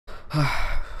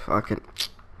Fucking.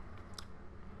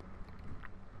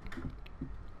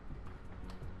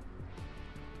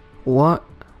 What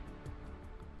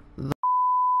the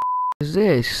is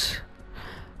this?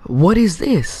 What is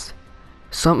this?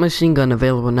 Submachine gun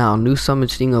available now. New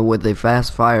submachine gun with a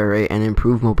fast fire rate and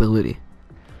improved mobility.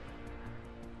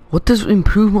 What does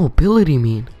improved mobility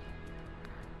mean?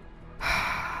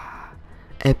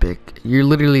 Epic. You're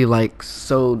literally like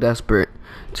so desperate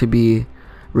to be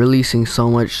releasing so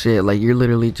much shit. Like you're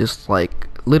literally just like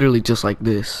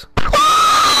this.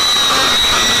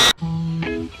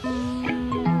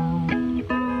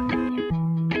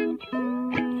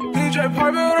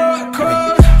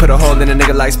 Put a hole in a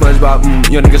nigga like SpongeBob.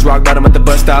 Your niggas rock bottom at the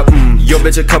bus stop. Yo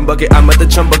bitch a cum bucket, I'm at the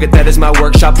chum bucket. That is my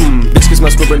workshop. Bitch kiss my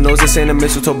squibber nose, this ain't a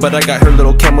mistletoe, but I got her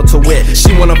little camel to wit.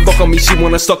 She wanna fuck on me, she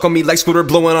wanna suck on me like Scooter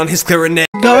blowing on his clarinet.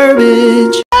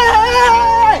 Garbage.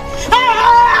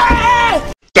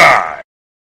 Die.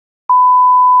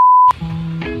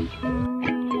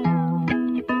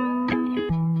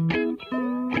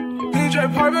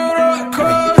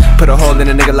 Put a hole in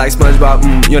a nigga like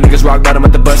SpongeBob. Your niggas rock bottom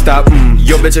at the bus stop.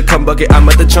 Yo bitch a cum bucket, I'm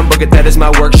at the chum bucket. That is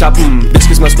my workshop. Bitch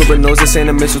kiss my squibber nose, this ain't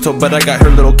a mistletoe, but I got her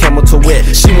little camel to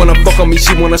wit. She wanna fuck on me,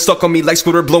 she wanna suck on me like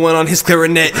Scooter blowing on his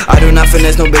clarinet. I do not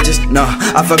finesse no bitches, no.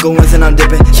 I fuck her once and I'm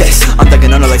dipping. Yes, I'm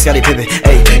thugging on her like Scottie Pippen.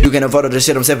 Ayy, you can avoid all the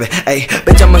shit I'm sipping. Ayy,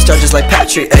 bitch I'm a star just like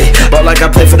Patrick. Ayy, but like I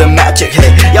play for the Magic.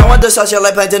 Hey, y'all want the sauce, y'all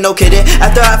like plankton, no kidding.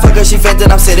 After I fuck her, she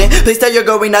fainted, I'm sitting. Please tell your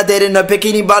girl we not dating. Her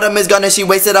bikini bottom is gone and she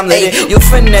wasted, I'm late. You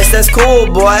finesse, that's cool,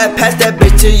 boy. I pass that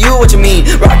bitch to you, what you mean?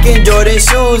 Rockin' Jordan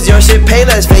shoes, your shit pay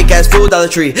less, fake ass food, Dollar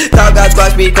Tree. Call God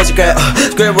squash beef, cause you crap.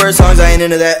 Squidward songs, I ain't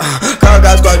into that. Call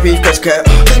God squash beef, cause you crap.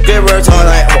 Squidward songs,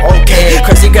 like, okay.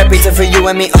 Crusty crab pizza for you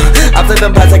and me. I'm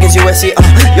flipping pots like it's USC.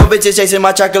 Your bitch is chasing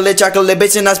my chocolate,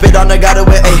 bitch, and I spit on her, got it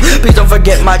with. Please don't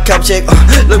forget my cup shake.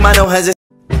 Look, my no hesitation.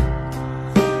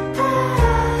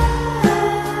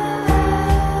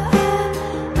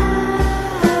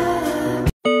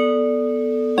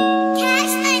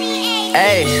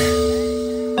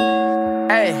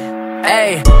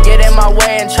 Hey, get in my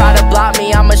way and try to block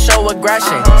me, I'ma show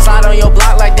aggression. Slide on your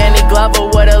block like Danny Glover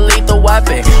with a lethal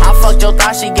weapon. I fucked your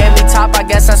thought, she gave me top, I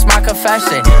guess that's my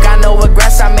confession. Got no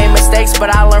regrets, I made mistakes, but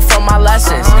I learned from my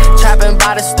lessons. Trapping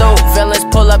by the stoop, villains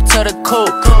pull up to the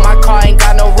coupe. My car ain't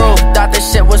got no roof, thought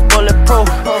this shit was bulletproof.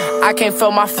 I can't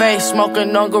feel my face,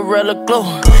 smoking on Gorilla Glue.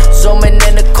 Zooming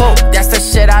in the coupe, that's the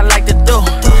shit I like to do.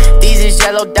 These is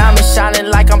yellow diamonds shining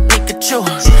like I'm Pikachu.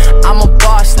 I'm a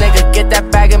boss, nigga, get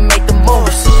that bag and make the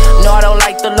moves. No, I don't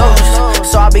like to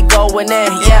lose, so I be going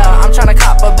in. Yeah, I'm tryna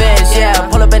cop a Benz. Yeah,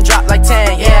 pull up and drop like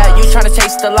 10. Yeah, you tryna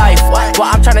chase the life, well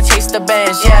I'm tryna chase the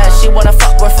Benz. Yeah, she wanna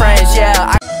fuck with friends.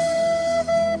 Yeah,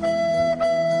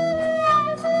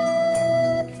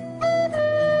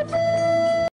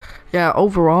 Yeah,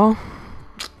 overall,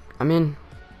 I mean,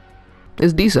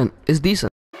 it's decent. It's decent.